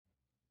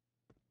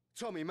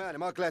Tommy, man,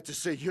 am I glad to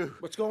see you.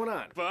 What's going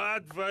on?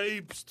 Bad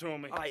vibes,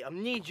 Tommy. Aye,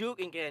 I'm nae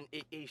joking, Ken.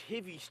 He's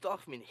heavy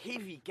stuff, man.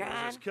 Heavy, Ken.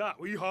 This cat,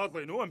 we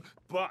hardly know him,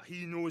 but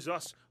he knows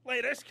us.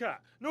 Like this cat,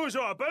 knows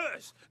all about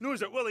us. Knows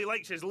that Willie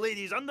likes his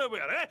ladies'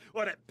 underwear, eh?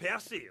 Or that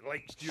Percy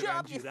likes Shut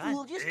up, you Duran.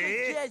 fool. Just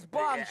get jazz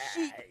bomb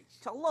sheep.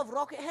 It's a love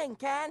rocket hang,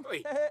 Ken.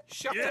 Oi,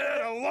 shut Yeah,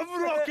 up. the love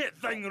rocket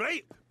thing,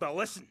 right? But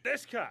listen,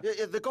 this cat.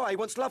 Yeah, the guy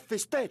wants Love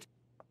Fist dead.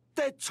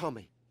 Dead,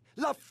 Tommy.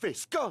 Love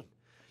Fist, gone.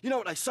 You know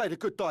what they say, the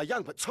good die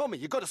young, but Tommy,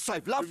 you got to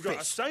save Love We've got a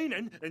Fist.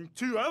 signing in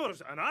 2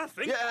 hours, and I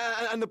think...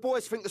 Yeah, and the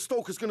boys think the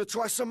stalker's going to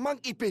try some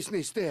monkey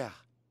business there.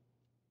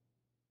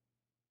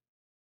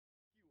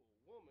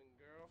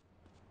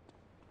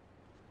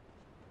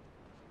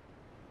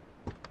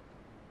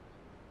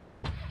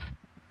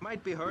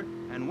 Might be hurt,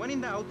 and when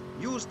in doubt,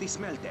 use the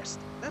smell test.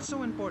 That's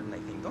so important, I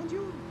think, don't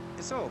you?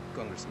 So,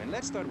 Congressman,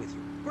 let's start with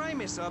you. Crime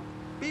is up.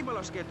 People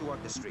are scared to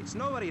walk the streets.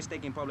 Nobody is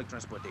taking public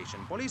transportation.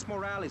 Police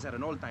morale is at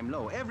an all-time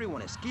low.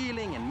 Everyone is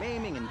killing and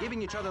maiming and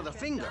giving each other the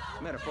finger,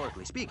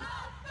 metaphorically speaking.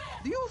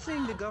 Do you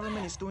think the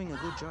government is doing a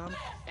good job?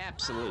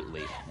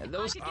 Absolutely.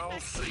 Those... I'll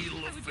see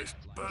Love Fist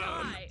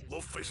burn.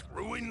 Love Fist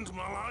ruined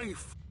my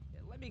life.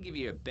 Let me give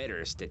you a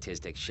better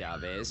statistic,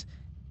 Chavez.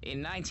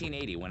 In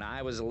 1980, when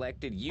I was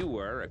elected, you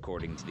were,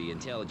 according to the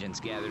intelligence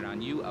gathered on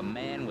you, a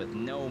man with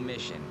no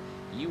mission.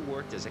 You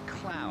worked as a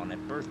clown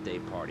at birthday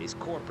parties,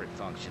 corporate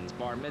functions,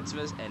 bar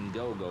mitzvahs, and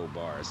go-go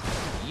bars.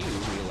 You,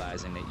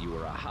 realizing that you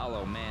were a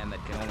hollow man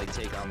that can only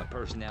take on the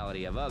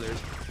personality of others...